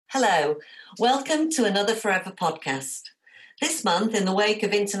Hello, welcome to another Forever podcast. This month, in the wake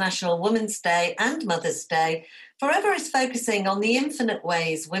of International Women's Day and Mother's Day, Forever is focusing on the infinite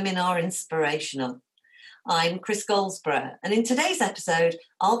ways women are inspirational. I'm Chris Goldsborough, and in today's episode,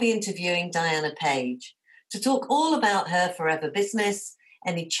 I'll be interviewing Diana Page to talk all about her Forever business,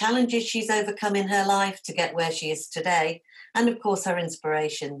 any challenges she's overcome in her life to get where she is today, and of course, her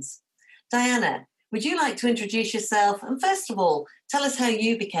inspirations. Diana, would you like to introduce yourself and first of all, tell us how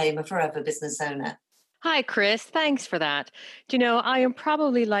you became a Forever business owner? Hi, Chris. Thanks for that. Do you know, I am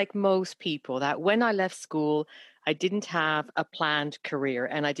probably like most people that when I left school, I didn't have a planned career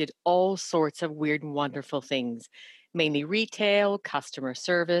and I did all sorts of weird and wonderful things, mainly retail, customer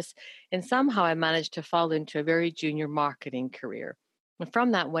service, and somehow I managed to fall into a very junior marketing career. And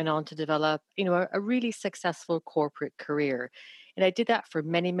from that went on to develop, a really successful corporate career. And I did that for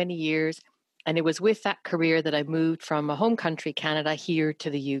many, many years. And it was with that career that I moved from my home country, Canada, here to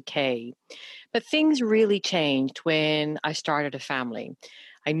the UK. But things really changed when I started a family.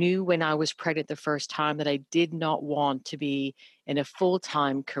 I knew when I was pregnant the first time that I did not want to be in a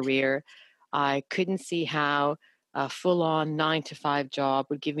full-time career. I couldn't see how a full-on 9 to 5 job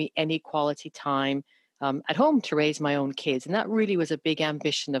would give me any quality time at home to raise my own kids. And that really was a big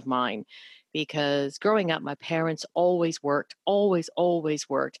ambition of mine because growing up, my parents always worked, always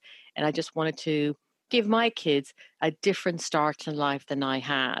worked. And I just wanted to give my kids a different start in life than I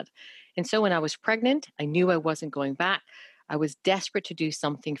had. And so when I was pregnant, I knew I wasn't going back. I was desperate to do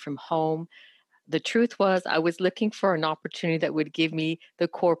something from home. The truth was, I was looking for an opportunity that would give me the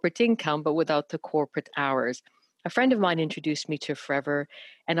corporate income, but without the corporate hours. A friend of mine introduced me to Forever,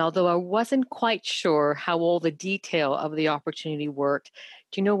 and although I wasn't quite sure how all the detail of the opportunity worked,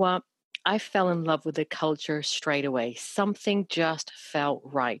 do you know what? I fell in love with the culture straight away. Something just felt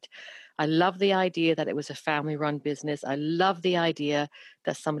right. I love the idea that it was a family-run business. I love the idea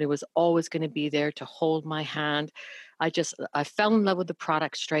that somebody was always going to be there to hold my hand. I fell in love with the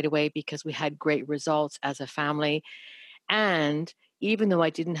product straight away because we had great results as a family. And even though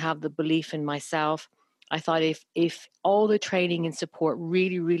I didn't have the belief in myself, I thought if all the training and support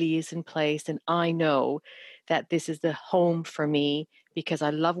really is in place, and I know that this is the home for me because I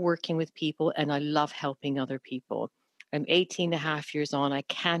love working with people and I love helping other people. I'm 18 and a half years on. I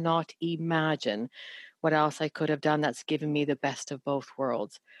cannot imagine what else I could have done that's given me the best of both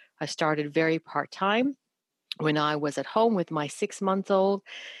worlds. I started very part-time when I was at home with my 6-month-old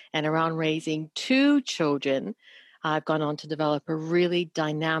and around raising 2 children. I've gone on to develop a really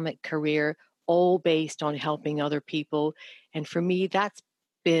dynamic career, all based on helping other people. And for me, that's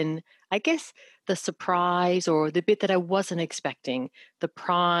been, I guess, the surprise or the bit that I wasn't expecting, the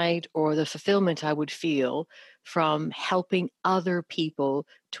pride or the fulfillment I would feel from helping other people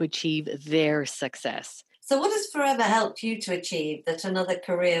to achieve their success. So, what has Forever helped you to achieve that another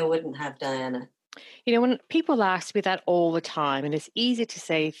career wouldn't have, Diana? When people ask me that all the time, and it's easy to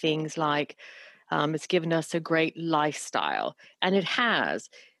say things like, it's given us a great lifestyle, and it has.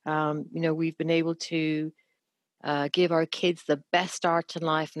 We've been able to give our kids the best start in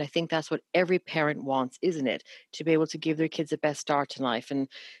life. And I think that's what every parent wants, isn't it? To be able to give their kids the best start in life. And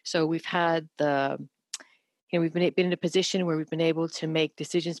so we've had we've been in a position where we've been able to make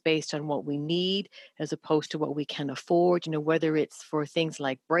decisions based on what we need as opposed to what we can afford, whether it's for things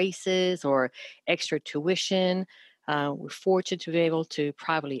like braces or extra tuition. We're fortunate to be able to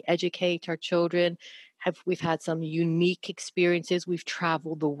privately educate our children. We've had some unique experiences. We've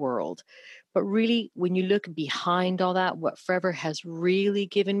traveled the world. But really, when you look behind all that, what Forever has really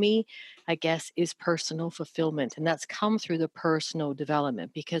given me, I guess, is personal fulfillment. And that's come through the personal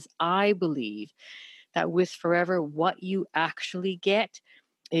development because I believe that with Forever, what you actually get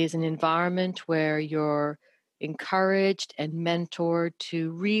is an environment where you're encouraged and mentored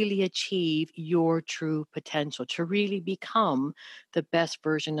to really achieve your true potential, to really become the best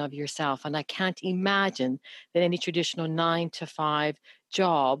version of yourself. And I can't imagine that any traditional 9 to 5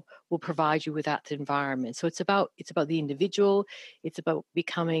 job will provide you with that environment. So it's about the individual. It's about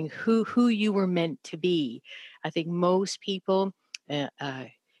becoming who you were meant to be. I think most people,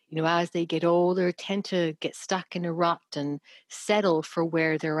 as they get older, tend to get stuck in a rut and settle for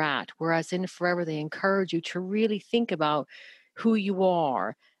where they're at. Whereas in Forever, they encourage you to really think about who you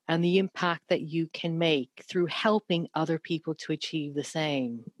are and the impact that you can make through helping other people to achieve the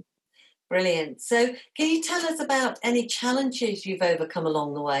same. Brilliant. So can you tell us about any challenges you've overcome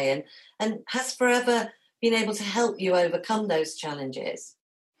along the way and has Forever been able to help you overcome those challenges?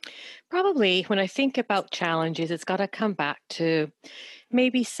 Probably when I think about challenges, it's got to come back to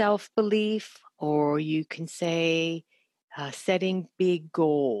maybe self-belief, or you can say setting big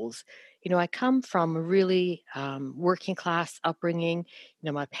goals. I come from a really working class upbringing.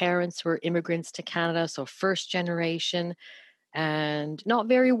 My parents were immigrants to Canada, so first generation, and not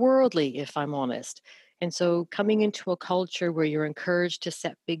very worldly, if I'm honest. And so coming into a culture where you're encouraged to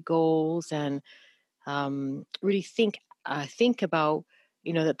set big goals and really think about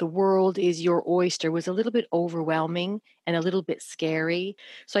that the world is your oyster was a little bit overwhelming and a little bit scary.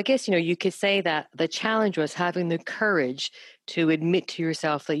 So I guess you could say that the challenge was having the courage to admit to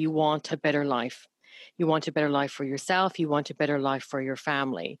yourself that you want a better life. You want a better life for yourself, you want a better life for your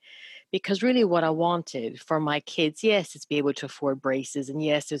family. Because really what I wanted for my kids, yes, is be able to afford braces, and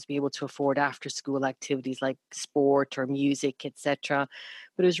yes, is be able to afford after school activities like sport or music, etc.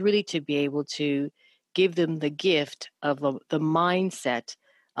 But it was really to be able to give them the gift of the mindset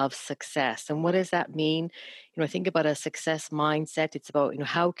of success. And what does that mean? Think about a success mindset. It's about,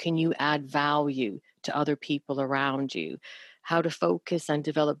 how can you add value to other people around you? How to focus and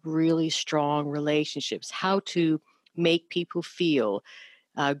develop really strong relationships, how to make people feel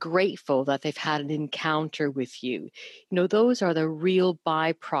grateful that they've had an encounter with you. Those are the real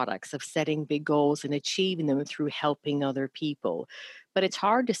byproducts of setting big goals and achieving them through helping other people. But it's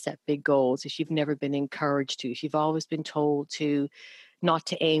hard to set big goals if you've never been encouraged to, if you've always been told to not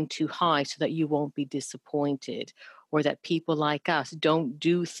to aim too high so that you won't be disappointed, or that people like us don't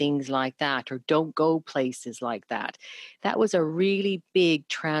do things like that or don't go places like that. That was a really big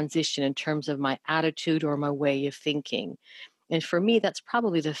transition in terms of my attitude or my way of thinking. And for me, that's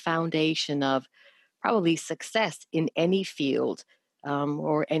probably the foundation of probably success in any field,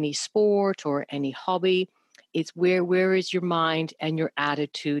 or any sport or any hobby. It's where is your mind and your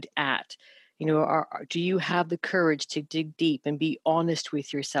attitude at? Do you have the courage to dig deep and be honest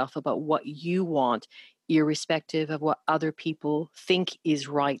with yourself about what you want, irrespective of what other people think is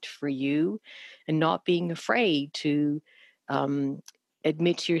right for you, and not being afraid to um,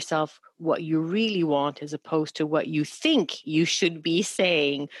 admit to yourself what you really want as opposed to what you think you should be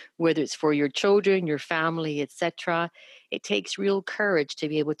saying, whether it's for your children, your family, etc. It takes real courage to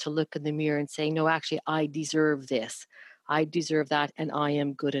be able to look in the mirror and say, no, actually, I deserve this, I deserve that, and I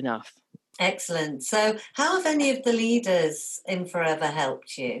am good enough. Excellent. So how have any of the leaders in Forever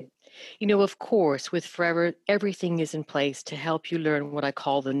helped you? Of course, with Forever, everything is in place to help you learn what I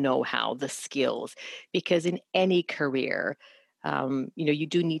call the know-how, the skills, because in any career, you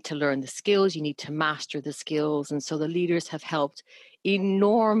do need to learn the skills, you need to master the skills. And so the leaders have helped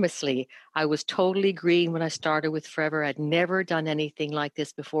enormously. I was totally green when I started with Forever. I'd never done anything like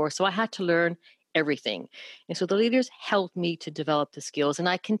this before. So I had to learn everything. And so the leaders helped me to develop the skills, and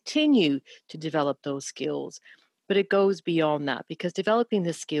I continue to develop those skills. But it goes beyond that, because developing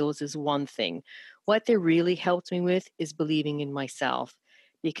the skills is one thing. What they really helped me with is believing in myself,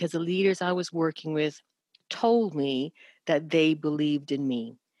 because the leaders I was working with told me that they believed in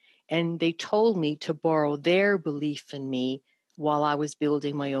me. And they told me to borrow their belief in me while I was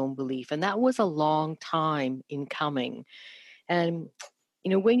building my own belief. And that was a long time in coming. And,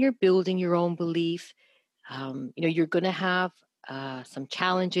 when you're building your own belief, you're going to have some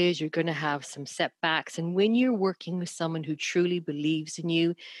challenges, you're going to have some setbacks. And when you're working with someone who truly believes in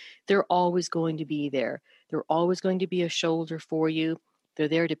you, they're always going to be there. They're always going to be a shoulder for you. They're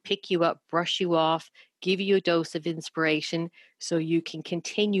there to pick you up, brush you off, give you a dose of inspiration so you can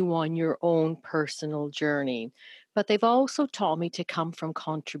continue on your own personal journey. But they've also taught me to come from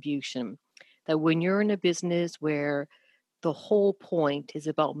contribution, that when you're in a business where the whole point is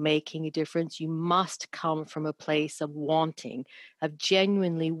about making a difference, you must come from a place of wanting, of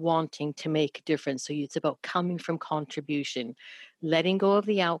genuinely wanting to make a difference. So it's about coming from contribution, letting go of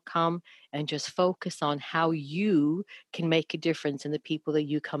the outcome, and just focus on how you can make a difference in the people that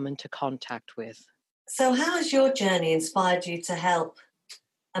you come into contact with. So how has your journey inspired you to help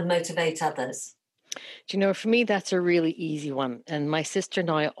and motivate others? For me, that's a really easy one. And my sister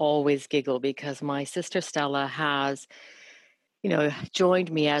and I always giggle because my sister Stella has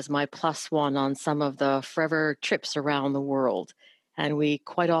joined me as my plus one on some of the Forever trips around the world. And we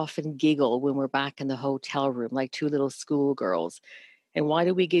quite often giggle when we're back in the hotel room, like two little schoolgirls. And why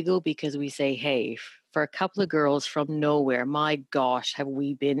do we giggle? Because we say, hey, for a couple of girls from nowhere, my gosh, have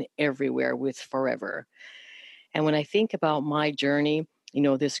we been everywhere with Forever. And when I think about my journey,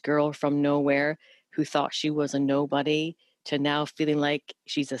 this girl from nowhere who thought she was a nobody to now feeling like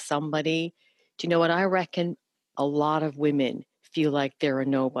she's a somebody, do you know what? I reckon a lot of women feel like they're a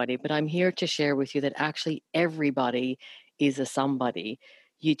nobody, but I'm here to share with you that actually everybody is a somebody.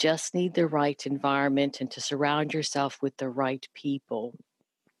 You just need the right environment and to surround yourself with the right people.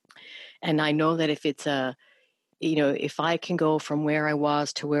 And I know that if it's if I can go from where I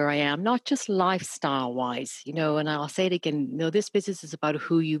was to where I am, not just lifestyle wise, and I'll say it again, this business is about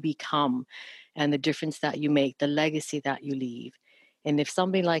who you become and the difference that you make, the legacy that you leave. And if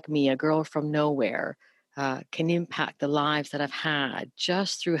somebody like me, a girl from nowhere, can impact the lives that I've had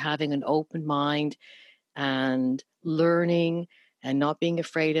just through having an open mind and learning and not being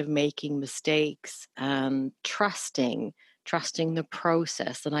afraid of making mistakes and trusting the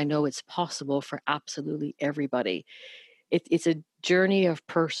process. And I know it's possible for absolutely everybody. It's a journey of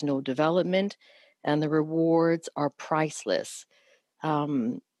personal development, and the rewards are priceless.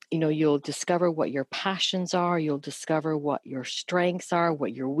 Um, you'll discover what your passions are, you'll discover what your strengths are,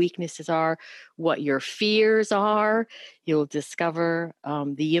 what your weaknesses are, what your fears are. You'll discover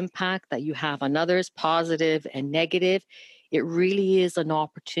the impact that you have on others, positive and negative. It really is an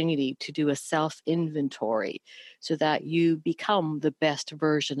opportunity to do a self inventory so that you become the best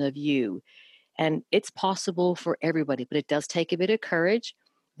version of you. And it's possible for everybody, but it does take a bit of courage.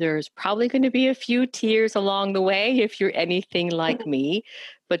 There's probably going to be a few tears along the way if you're anything like me,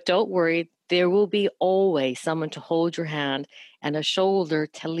 but don't worry, there will be always someone to hold your hand and a shoulder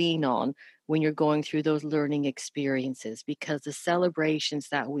to lean on when you're going through those learning experiences, because the celebrations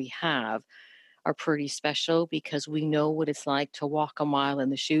that we have are pretty special, because we know what it's like to walk a mile in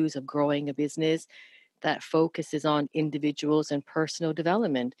the shoes of growing a business that focuses on individuals and personal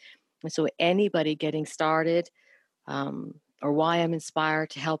development. And so anybody getting started, or why I'm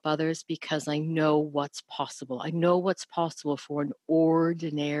inspired to help others, because I know what's possible. I know what's possible for an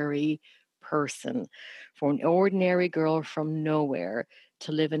ordinary person, for an ordinary girl from nowhere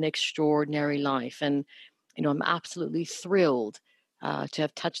to live an extraordinary life. And, I'm absolutely thrilled to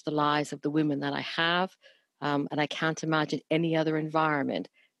have touched the lives of the women that I have. And I can't imagine any other environment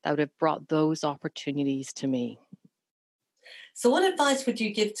that would have brought those opportunities to me. So what advice would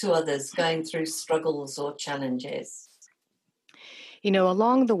you give to others going through struggles or challenges?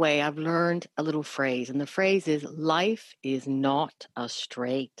 Along the way, I've learned a little phrase, and the phrase is life is not a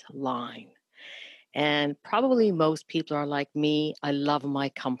straight line. And probably most people are like me. I love my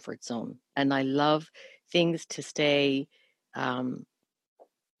comfort zone, and I love things to stay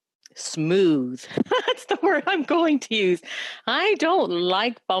smooth. That's the word I'm going to use. I don't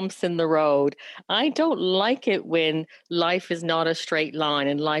like bumps in the road. I don't like it when life is not a straight line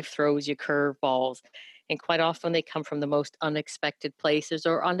and life throws you curveballs. And quite often they come from the most unexpected places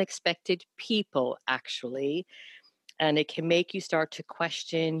or unexpected people, actually. And it can make you start to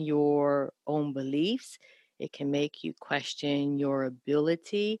question your own beliefs. It can make you question your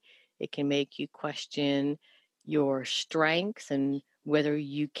ability. It can make you question your strengths and whether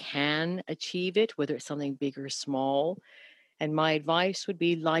you can achieve it, whether it's something big or small. And my advice would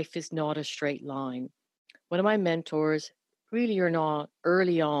be life is not a straight line. One of my mentors, really or not,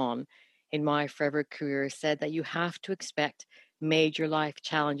 early on in my forever career, said that you have to expect major life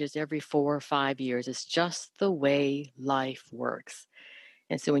challenges every 4 or 5 years. It's just the way life works.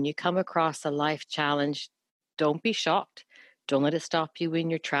 And so when you come across a life challenge, don't be shocked. Don't let it stop you in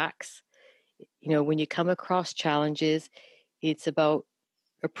your tracks. When you come across challenges, it's about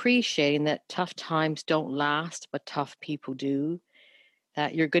appreciating that tough times don't last, but tough people do,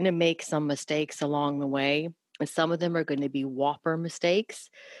 that you're going to make some mistakes along the way. And some of them are going to be whopper mistakes.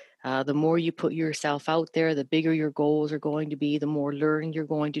 The more you put yourself out there, the bigger your goals are going to be, the more learning you're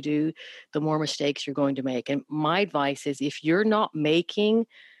going to do, the more mistakes you're going to make. And my advice is if you're not making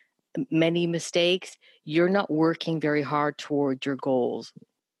many mistakes, you're not working very hard toward your goals.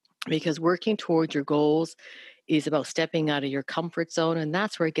 Because working towards your goals is about stepping out of your comfort zone. And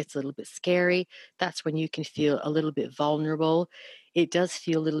that's where it gets a little bit scary. That's when you can feel a little bit vulnerable. It does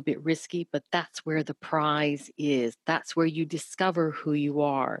feel a little bit risky, but that's where the prize is. That's where you discover who you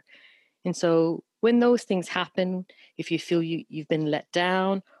are. And so when those things happen, if you feel you've been let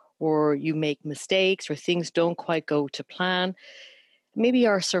down or you make mistakes or things don't quite go to plan, maybe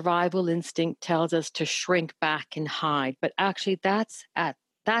our survival instinct tells us to shrink back and hide. But actually that's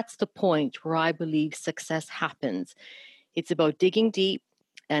the point where I believe success happens. It's about digging deep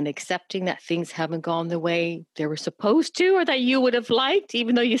and accepting that things haven't gone the way they were supposed to or that you would have liked,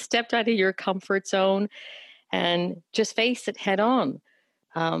 even though you stepped out of your comfort zone, and just face it head on.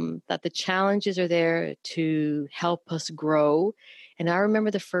 That the challenges are there to help us grow. And I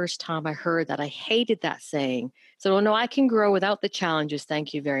remember the first time I heard that, I hated that saying. So, no, I can grow without the challenges.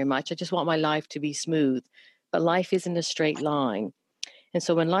 Thank you very much. I just want my life to be smooth. But life isn't a straight line. And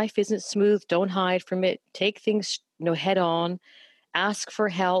so when life isn't smooth, don't hide from it. Take things, head on. Ask for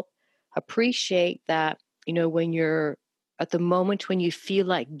help. Appreciate that, when you're at the moment when you feel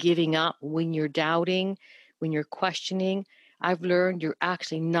like giving up, when you're doubting, when you're questioning, I've learned you're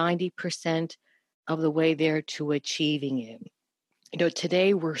actually 90% of the way there to achieving it.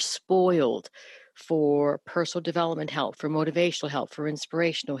 Today we're spoiled for personal development help, for motivational help, for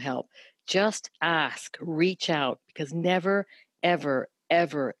inspirational help. Just ask, reach out, because never, ever,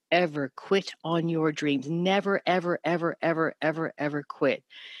 ever, ever quit on your dreams. Never, ever, ever, ever, ever, ever quit.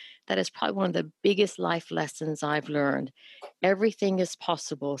 That is probably one of the biggest life lessons I've learned. Everything is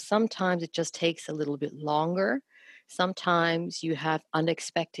possible. Sometimes it just takes a little bit longer. Sometimes you have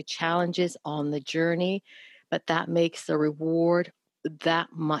unexpected challenges on the journey, but that makes the reward that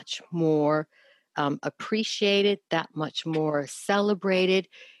much more appreciated, that much more celebrated,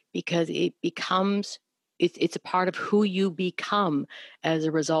 because it's a part of who you become as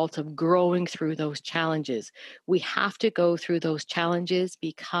a result of growing through those challenges. We have to go through those challenges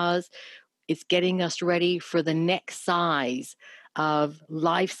because it's getting us ready for the next size of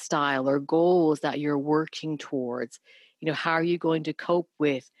lifestyle or goals that you're working towards. How are you going to cope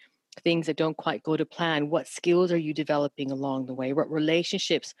with things that don't quite go to plan? What skills are you developing along the way? What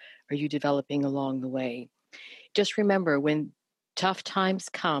relationships are you developing along the way? Just remember, when tough times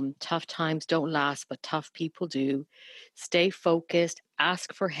come, tough times don't last, but tough people do. Stay focused,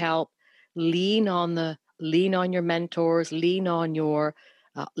 ask for help, lean on your mentors, lean on your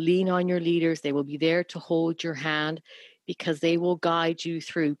leaders. They will be there to hold your hand because they will guide you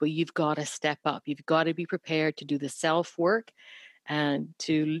through, but you've got to step up. You've got to be prepared to do the self-work and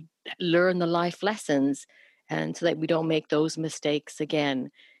to learn the life lessons, and so that we don't make those mistakes again,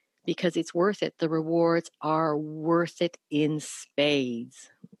 because it's worth it. The rewards are worth it in spades.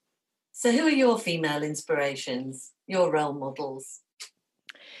 So who are your female inspirations, your role models?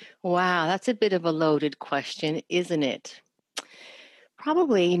 Wow, that's a bit of a loaded question, isn't it?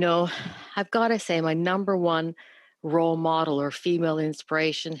 Probably, I've got to say my number one role model or female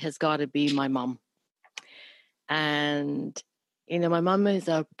inspiration has got to be my mom. And, my mom is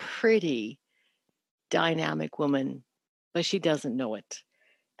a pretty dynamic woman, but she doesn't know it.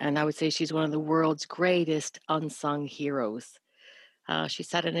 And I would say she's one of the world's greatest unsung heroes.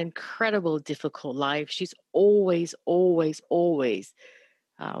 She's had an incredible, difficult life. She's always, always, always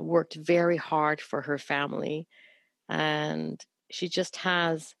worked very hard for her family. And she just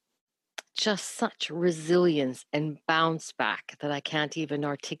has just such resilience and bounce back that I can't even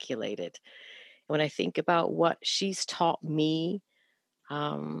articulate it. When I think about what she's taught me,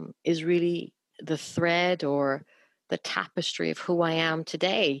 is really the thread or the tapestry of who I am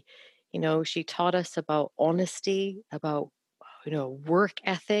today. She taught us about honesty, about, work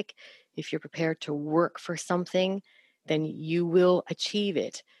ethic. If you're prepared to work for something, then you will achieve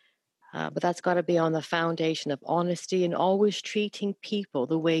it. But that's got to be on the foundation of honesty and always treating people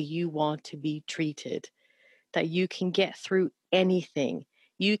the way you want to be treated, that you can get through anything.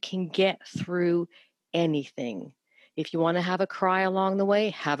 You can get through anything. If you want to have a cry along the way,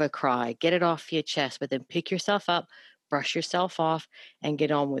 have a cry. Get it off your chest, but then pick yourself up, brush yourself off, and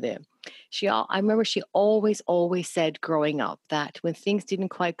get on with it. I remember she always said growing up that when things didn't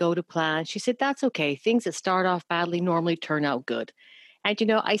quite go to plan, she said, that's okay. Things that start off badly normally turn out good. And,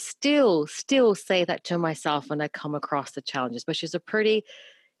 I still say that to myself when I come across the challenges. But she's a pretty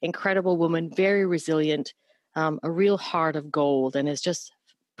incredible woman, very resilient, a real heart of gold, and has just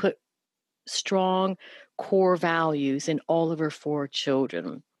put strong core values in all of her 4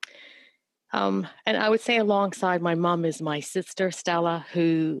 children. And I would say alongside my mom is my sister, Stella,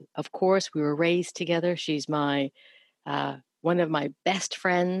 who, of course, we were raised together. She's one of my best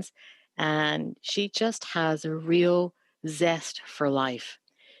friends, and she just has a real zest for life,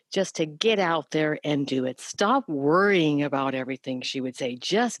 just to get out there and do it. Stop worrying about everything, she would say.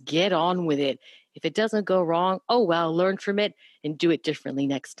 Just get on with it. If it doesn't go wrong, oh well, learn from it and do it differently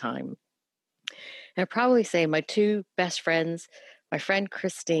next time. And I'd probably say my 2 best friends, my friend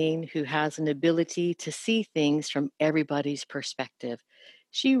Christine, who has an ability to see things from everybody's perspective.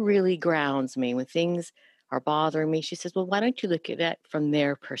 She really grounds me when things are bothering me. She says, well, why don't you look at it from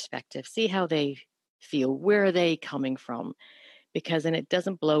their perspective? See how they feel. Where are they coming from? Because then it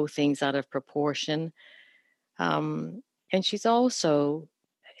doesn't blow things out of proportion. And she's also,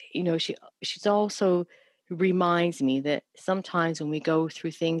 she's also reminds me that sometimes when we go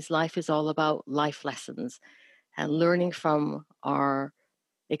through things, life is all about life lessons and learning from our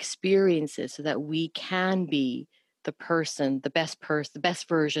experiences so that we can be the best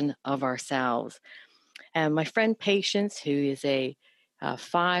version of ourselves. And my friend Patience, who is a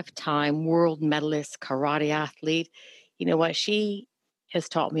 5-time world medalist karate athlete, what she has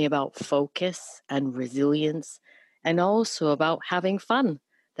taught me about focus and resilience, and also about having fun,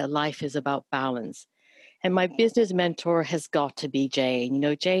 that life is about balance. And my business mentor has got to be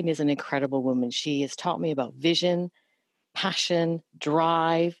Jane. Jane is an incredible woman. She has taught me about vision, passion,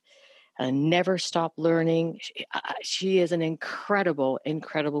 drive. and never stop learning. She is an incredible,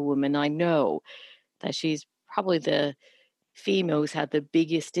 incredible woman. I know that she's probably the female who's had the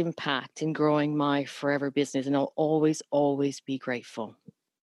biggest impact in growing my forever business, and I'll always, always be grateful.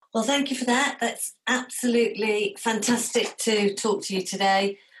 Well, thank you for that. That's absolutely fantastic to talk to you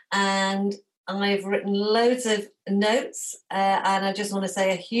today. And I've written loads of notes, and I just want to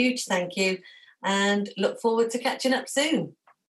say a huge thank you and look forward to catching up soon.